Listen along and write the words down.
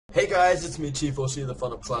Hey guys, it's me, Chief OC, the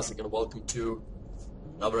Fun of Classic, and welcome to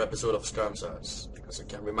another episode of Skyrim Sagas. Because I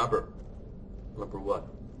can't remember. Number what?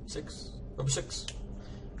 6? Number 6.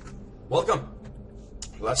 Welcome!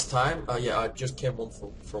 Last time, I just came home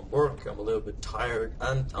from work. I'm a little bit tired,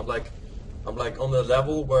 and I'm like on the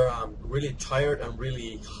level where I'm really tired and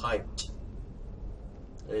really hyped.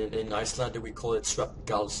 In Iceland, we call it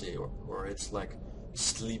svefngalsi, or it's like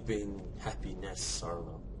sleeping happiness. I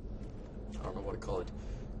don't know what to call it.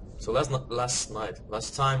 So last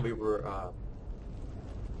time we were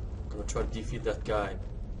gonna try to defeat that guy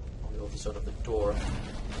on the other side of the door.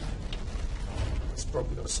 He's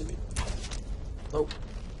probably gonna see me. Nope,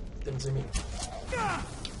 didn't see me.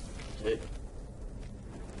 Okay.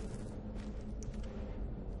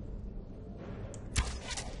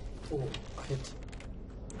 Oh, I hit.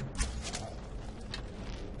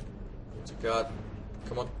 It's a god.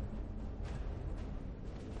 Come on.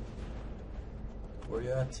 Where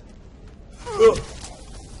you at? Come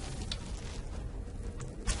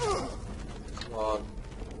on.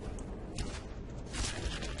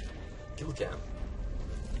 Kill cam.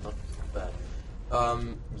 Not bad.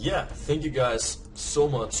 Yeah, thank you guys so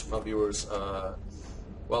much, my viewers.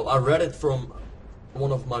 Well, I read it from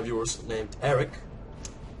one of my viewers named Eric.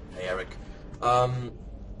 Hey, Eric.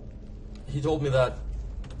 He told me that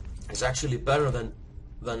it's actually better than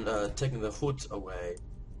taking the hood away.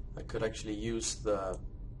 I could actually use that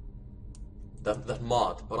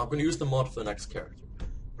mod, but I'm gonna use the mod for the next character.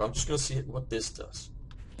 But I'm just gonna see what this does.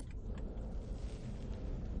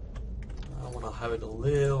 I wanna have it a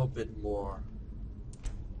little bit more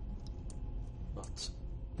not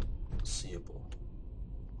seeable.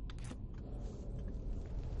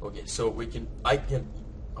 Okay, so we can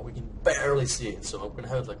barely see it, so I'm gonna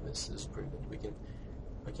have it like this. This is pretty good.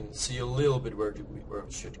 I can see a little bit where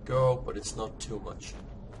it should go, but it's not too much.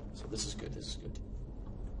 So this is good, this is good.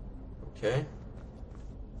 Okay.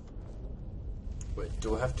 Wait,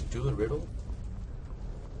 do I have to do the riddle?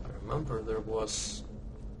 I remember there was...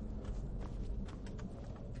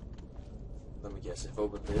 Let me guess, if I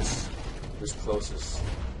open this closes...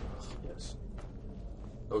 yes.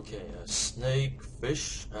 Okay, a snake,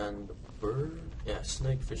 fish, and a bird? Yeah,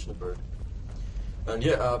 snake, fish, and a bird. And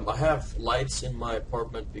yeah, I have lights in my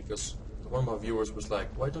apartment because one of my viewers was like,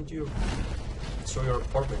 why don't you show your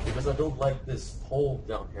apartment? Because I don't like this hole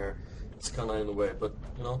down here. It's kind of in the way, but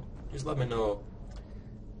you know, just let me know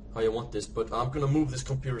how you want this. But I'm gonna move this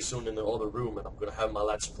computer soon in the other room, and I'm gonna have my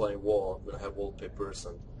Let's Play wall. I'm gonna have wallpapers,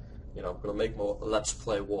 and you know, I'm gonna make my Let's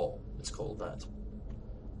Play wall. It's called that.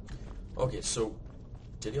 Okay, so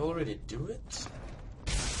did he already do it?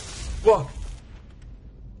 Whoa!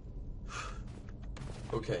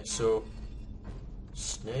 Okay, so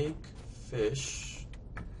snake, fish,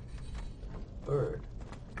 bird.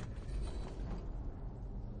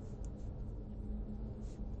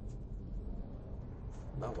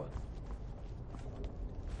 Now what?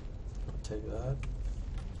 I'll take that.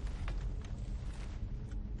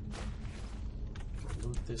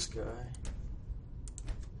 Loot this guy.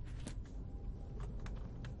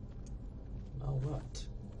 Now what?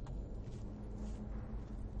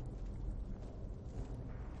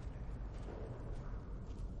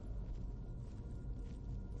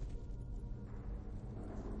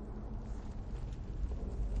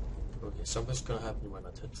 Okay, something's gonna happen when I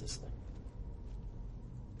touch this thing.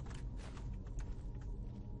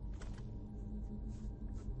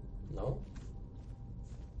 No?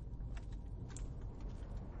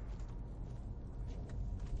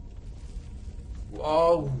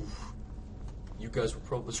 Whoa! You guys were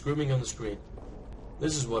probably screaming on the screen.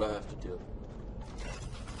 This is what I have to do.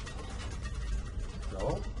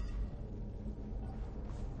 No?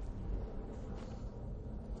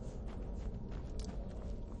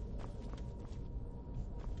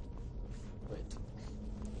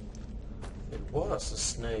 It was a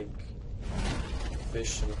snake,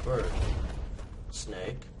 fish, and a bird.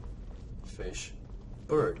 Snake, fish,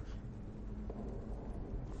 bird.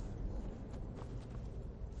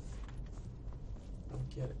 I don't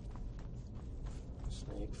get it.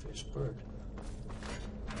 Snake, fish, bird.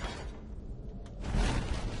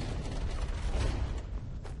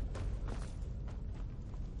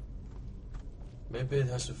 Maybe it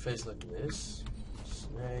has to face like this.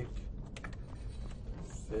 Snake,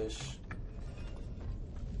 fish.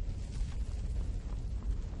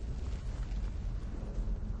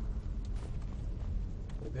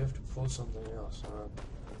 Maybe I have to pull something else, huh?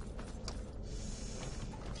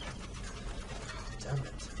 Damn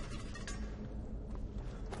it.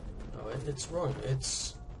 No, it's wrong.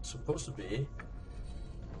 It's supposed to be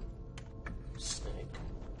snake,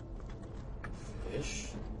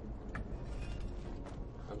 fish,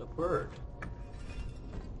 and And a bird.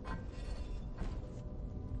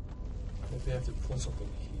 Maybe I have to pull something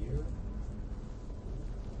here.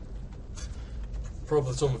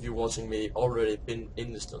 Probably some of you watching me already been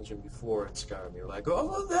in this dungeon before at Skyrim. You're like,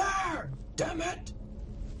 over there! Damn it!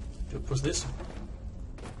 Do I push this?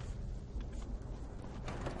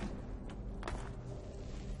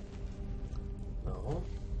 No.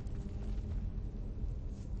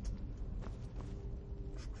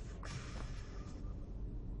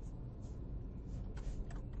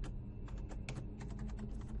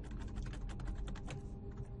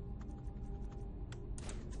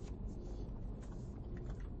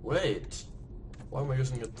 Wait, why am I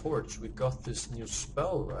using a torch? We got this new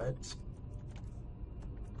spell, right?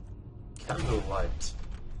 Candlelight.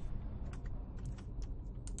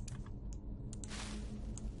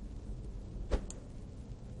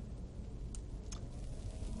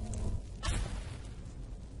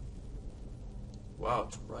 Wow,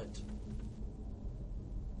 it's right.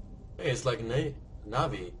 Hey, it's like a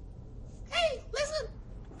Navi. Hey, listen!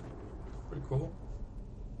 Pretty cool.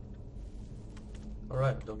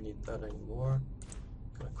 Alright, I don't need that anymore.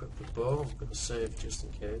 Gonna equip the bow. I'm gonna save just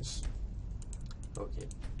in case. Okay,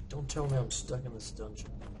 don't tell me I'm stuck in this dungeon.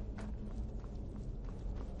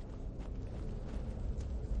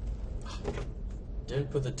 Didn't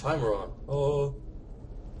put the timer on. Oh.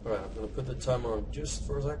 Alright, I'm gonna put the timer on just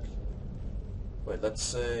for a sec. Wait, let's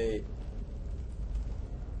say...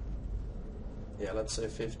 Yeah, let's say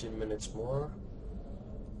 15 minutes more.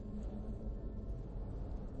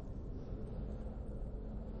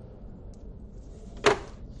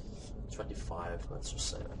 25, let's just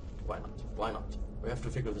say that. Why not? Why not? We have to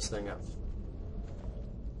figure this thing out.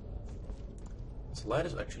 This light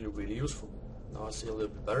is actually really useful. Now I see a little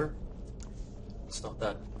bit better. It's not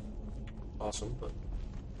that awesome, but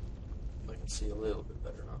I can see a little bit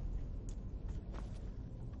better now.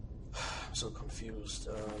 I'm so confused.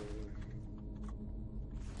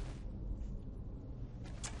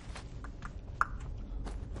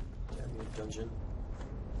 Damn you, dungeon.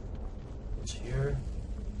 What's here?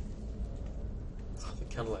 The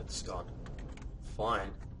candlelight is gone.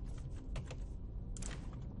 Fine.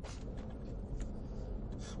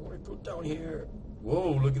 What do I put down here?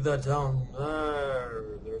 Whoa, look at that down there.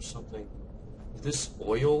 There's something. Is this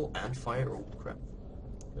oil and fire? Oh crap.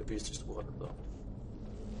 Maybe it's just water though.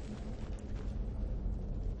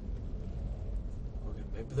 Okay,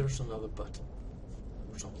 maybe there's another button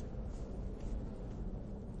or something.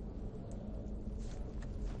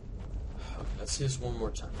 Okay, let's see this one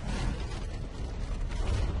more time.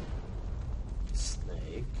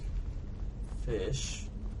 Snake, fish,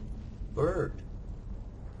 bird.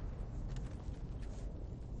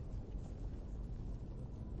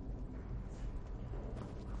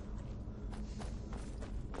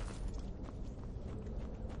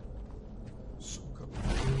 So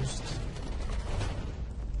confused.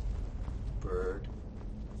 Bird,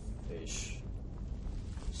 fish,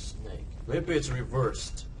 snake. Maybe it's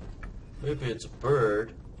reversed. Maybe it's a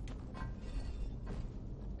bird.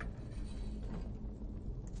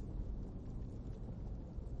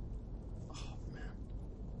 Oh man.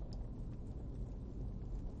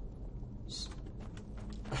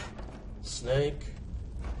 Snake,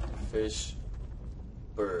 fish,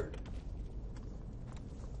 bird.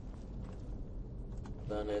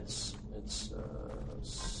 Then it's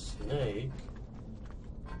snake,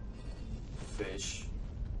 fish,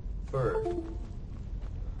 bird.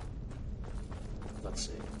 Let's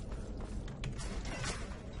see.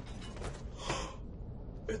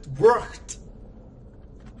 It worked!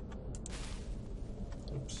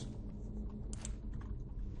 Oops.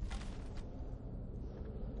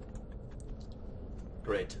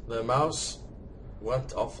 Great. The mouse went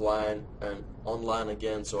offline and online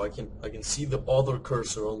again, so I can see the other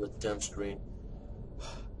cursor on the damn screen.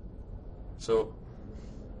 So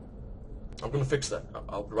I'm gonna fix that.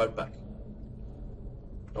 I'll be right back.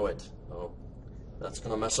 Oh wait, no. That's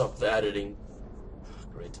gonna mess up the editing.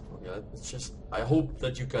 Great. Okay, it's just I hope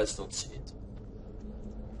that you guys don't see it.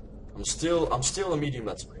 I'm still a medium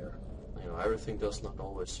let's player. You know, everything does not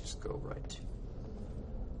always just go right.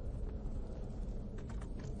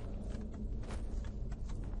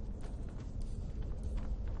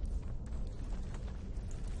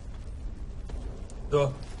 Duh.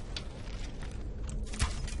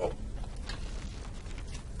 Oh.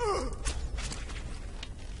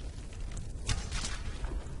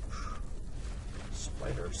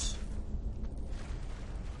 Spiders.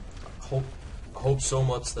 I hope so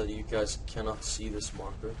much that you guys cannot see this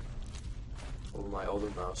marker over my other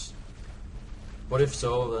mouse. But if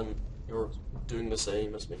so, then you're doing the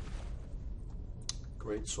same as me.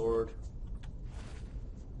 Great sword.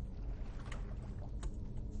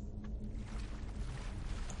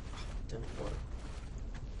 damn water.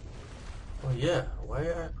 Oh yeah, why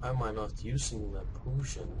am I not using the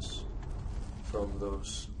potions from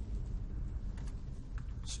those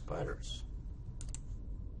spiders?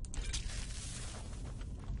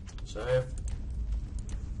 Save.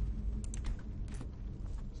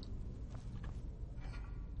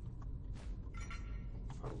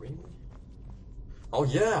 A ring? Oh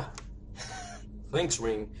yeah! Thanks,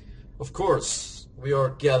 ring. Of course, we are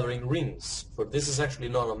gathering rings, but this is actually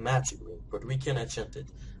not a magic ring, but we can enchant it.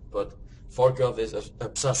 But Fargoth is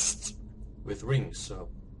obsessed with rings, so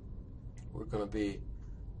we're gonna be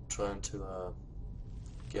trying to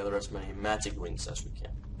gather as many magic rings as we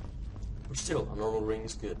can. But still, a normal ring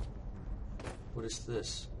is good. What is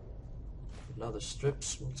this? Leather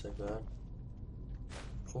strips, we'll take that.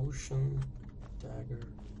 Potion, dagger.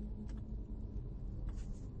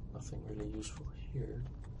 Nothing really useful here.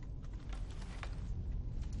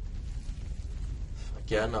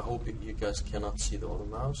 Again, I hope you guys cannot see the other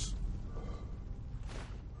mouse.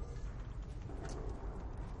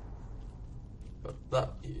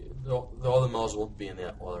 But the other mouse won't be in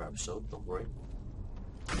the other episode, don't worry.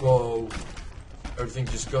 Whoa! Everything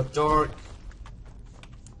just got dark.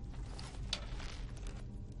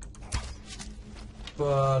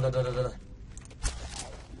 Oh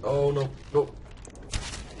no, no.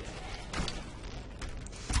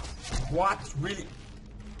 What? Really?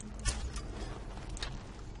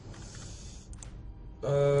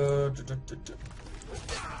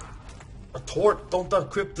 A torch? Don't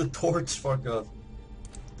equip the torch, Fargoth.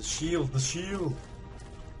 The shield, the shield.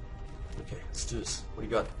 Okay, let's do this. What do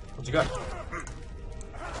you got? What you got?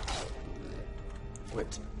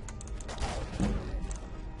 Wait.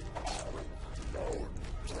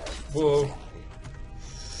 Whoa.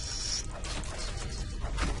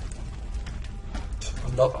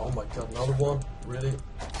 Another, oh my god, another one? Really?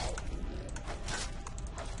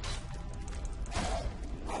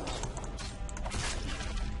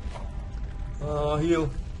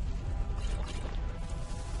 Heal.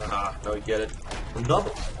 Ah, now we get it.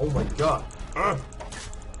 Another. Oh my god.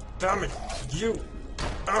 Damn it. You.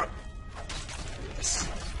 Yes.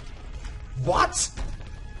 What?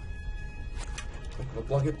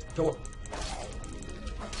 Block it. Come on.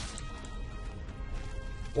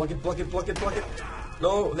 Block it, block it, block it, block it.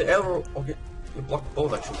 No, the arrow. Okay. You blocked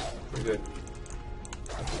both actually. Pretty good.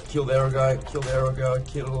 Okay, kill the arrow guy. Kill the arrow guy.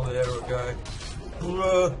 Kill the arrow guy.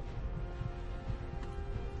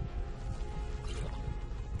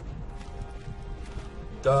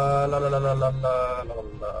 Da la la la la la la la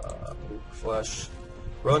la. Oak flesh.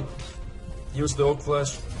 Run. Use the oak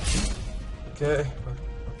flesh. Okay. Not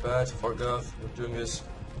bad. Fargoth. We're doing this.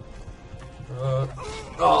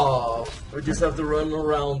 Oh, we just have to run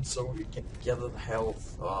around so we can gather the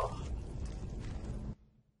health. Oh.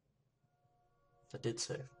 I did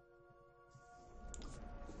save.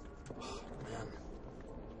 Oh, man.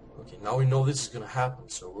 Okay, now we know this is gonna happen,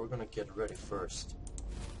 so we're gonna get ready first.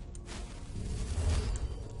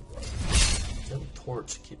 The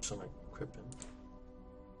torch keeps on equipping.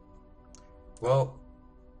 Well.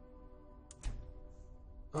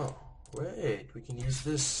 Oh, wait, we can use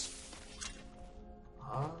this.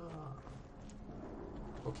 Ah.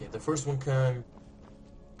 Okay, the first one came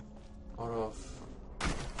out of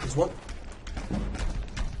this one.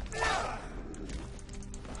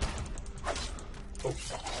 Oh.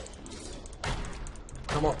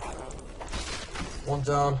 Come on. One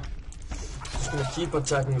down. Just gonna keep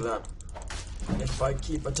attacking them. If I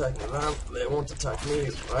keep attacking them, they won't attack me,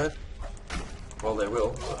 right? Well, they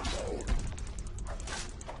will.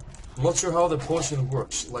 I'm not sure how the potion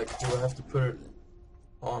works. Like, do I have to put it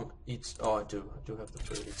on each... Oh, I do. I do have to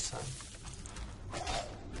put it each time.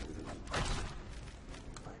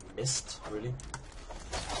 I missed, really?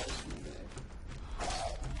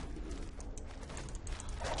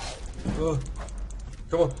 Oh,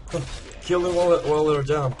 come on. Kill them while they're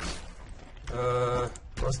down.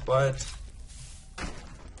 Frostbite.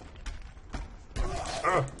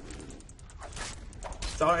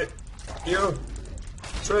 Die! You!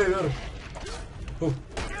 Traitor! Oh,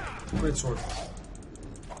 great sword.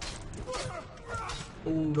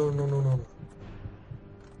 Oh, no, no, no, no.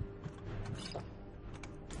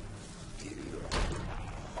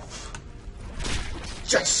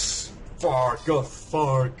 Yes! Fargoth,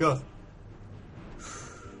 Fargoth!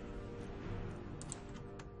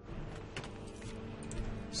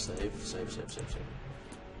 Save, save, save, save, save.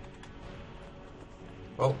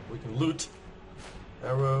 Well, we can loot.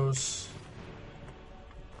 Arrows.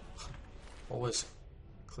 Always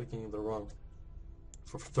clicking the wrong.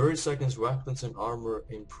 For 30 seconds, weapons and armor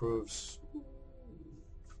improves.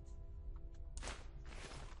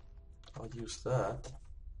 I'll use that.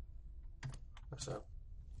 What's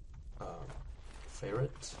up?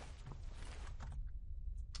 Ferret.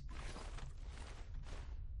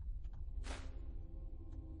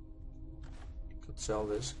 Could sell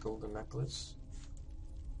this golden necklace.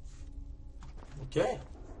 Okay.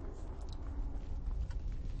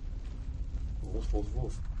 Wolf, wolf,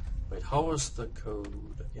 wolf. Wait, how was the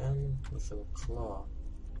code again? With a claw.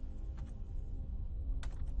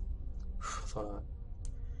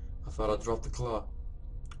 I thought I dropped the claw.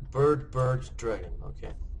 Bird, bird, dragon.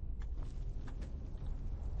 Okay.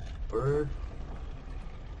 Bird,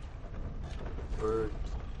 bird,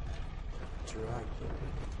 dragon.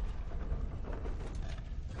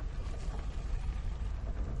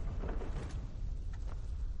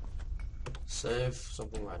 Save.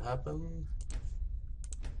 Something might happen.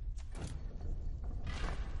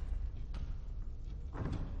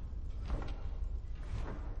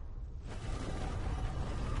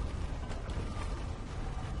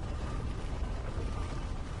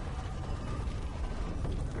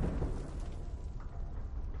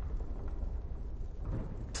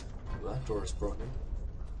 That door is broken.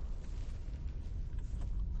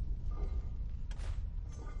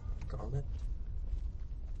 Garnet.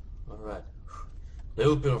 Alright.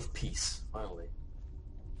 Little bit of peace, finally.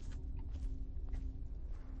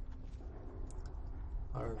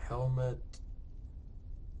 Iron helmet.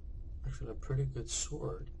 Actually a pretty good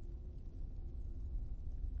sword.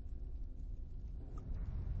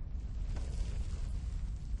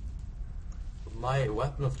 My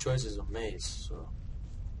weapon of choice is a mace, so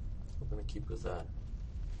I'm gonna keep with that.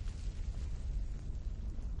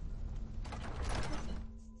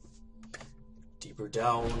 Deeper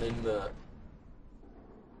down in the...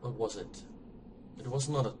 What was it? It was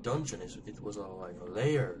not a dungeon, it was like a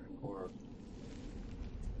lair or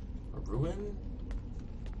a ruin?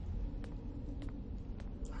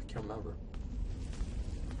 I can't remember.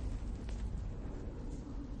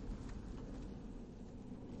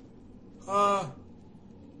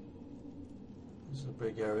 This is a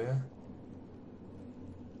big area.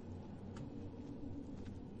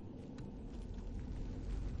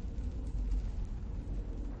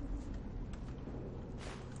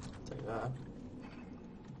 Take that.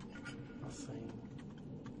 Nothing.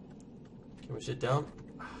 Can we sit down?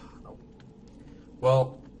 No.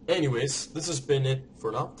 Well, anyways, this has been it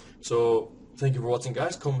for now. So, thank you for watching,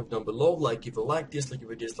 guys. Comment down below. Like if you like, dislike if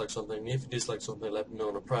you dislike something. And if you dislike something, let me know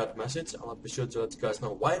in a private message. I'll be sure to let you guys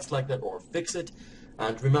know why it's like that or fix it.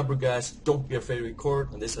 And remember, guys, don't be afraid to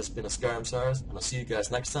record. And this has been a Skyrim Sagas. And I'll see you guys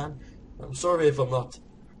next time. I'm sorry if I'm not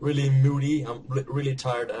really moody. I'm really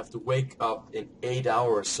tired. I have to wake up in 8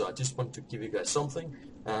 hours. So I just want to give you guys something.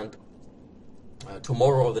 And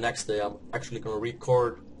tomorrow or the next day, I'm actually going to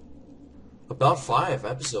record about 5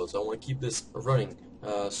 episodes. I want to keep this running.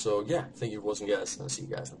 So yeah, thank you for watching, guys. I'll see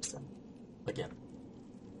you guys next time. Again.